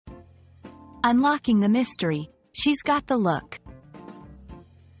Unlocking the mystery. She's got the look.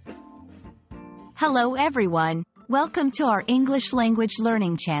 Hello everyone, welcome to our English language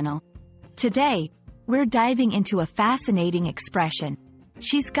learning channel. Today, we're diving into a fascinating expression.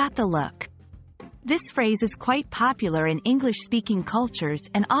 She's got the look. This phrase is quite popular in English-speaking cultures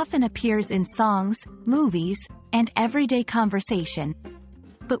and often appears in songs, movies, and everyday conversation.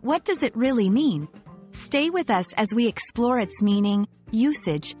 But what does it really mean? Stay with us as we explore its meaning,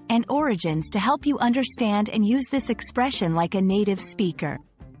 usage, and origins to help you understand and use this expression like a native speaker.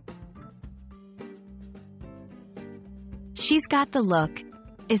 She's got the look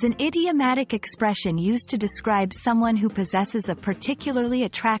is an idiomatic expression used to describe someone who possesses a particularly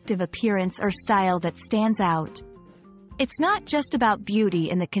attractive appearance or style that stands out. It's not just about beauty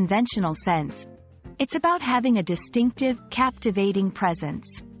in the conventional sense. It's about having a distinctive, captivating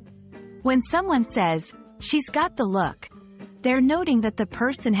presence. When someone says, "She's got the look," they're noting that the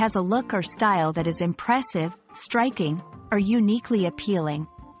person has a look or style that is impressive, striking, or uniquely appealing.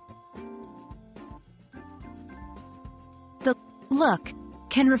 The look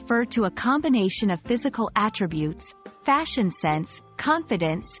can refer to a combination of physical attributes, fashion sense,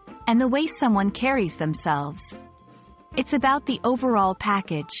 confidence, and the way someone carries themselves. It's about the overall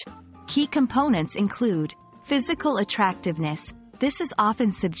package. Key components include physical attractiveness. This is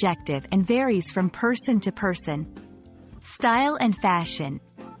often subjective and varies from person to person. Style and fashion.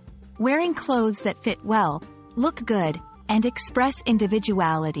 Wearing clothes that fit well, look good, and express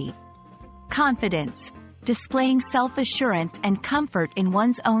individuality. Confidence. Displaying self-assurance and comfort in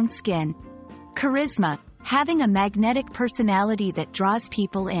one's own skin. Charisma. Having a magnetic personality that draws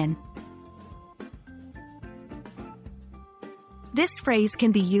people in. This phrase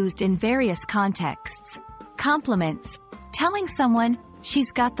can be used in various contexts. Compliments. Telling someone,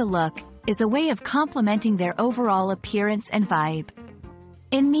 "She's got the look," is a way of complimenting their overall appearance and vibe.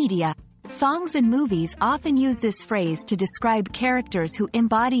 In media, songs and movies often use this phrase to describe characters who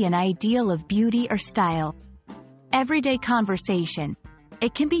embody an ideal of beauty or style. Everyday conversation.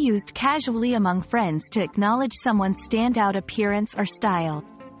 It can be used casually among friends to acknowledge someone's standout appearance or style.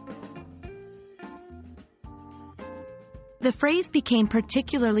 The phrase became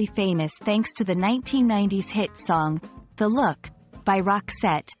particularly famous thanks to the 1990s hit song, "The Look," by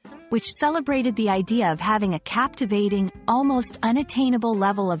Roxette, which celebrated the idea of having a captivating, almost unattainable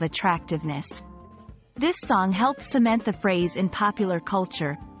level of attractiveness. This song helped cement the phrase in popular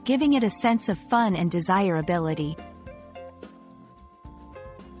culture, giving it a sense of fun and desirability.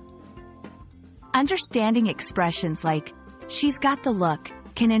 Understanding expressions like, "She's got the look,"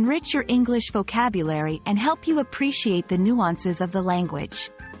 can enrich your English vocabulary and help you appreciate the nuances of the language.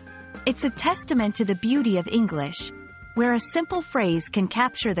 It's a testament to the beauty of English, where a simple phrase can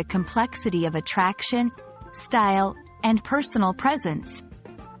capture the complexity of attraction, style, and personal presence.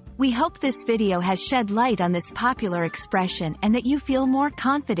 We hope this video has shed light on this popular expression and that you feel more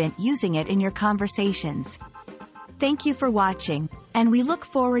confident using it in your conversations. Thank you for watching, and we look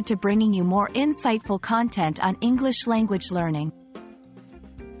forward to bringing you more insightful content on English language learning.